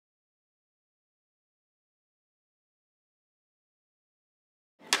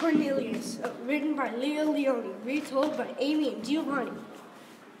Cornelius, written by Leo Lionni, retold by Amy and Geovanni.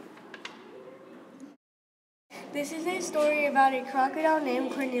 This is a story about a crocodile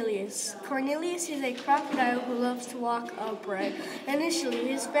named Cornelius. Cornelius is a crocodile who loves to walk upright. Initially,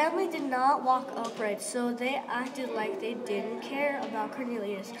 his family did not walk upright, so they acted like they didn't care about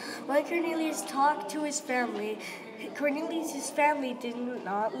Cornelius. When Cornelius talked to his family, Cornelius' family did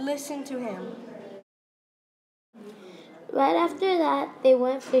not listen to him. Right after that, they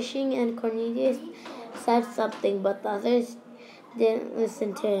went fishing and Cornelius said something, but the others didn't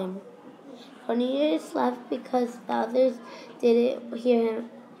listen to him. Cornelius left because the others didn't hear him.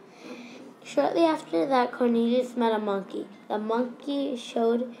 Shortly after that, Cornelius met a monkey. The monkey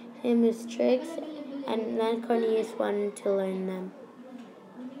showed him his tricks, and then Cornelius wanted to learn them.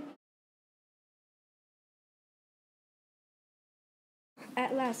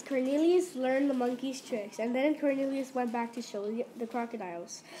 At last, Cornelius learned the monkey's tricks, and then Cornelius went back to show the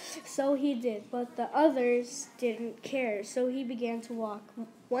crocodiles. So he did, but the others didn't care, so he began to walk.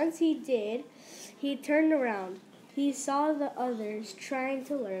 Once he did, he turned around. He saw the others trying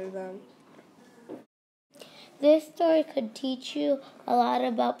to learn them. This story could teach you a lot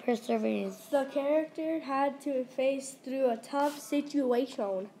about perseverance. The character had to face through a tough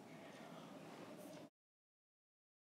situation.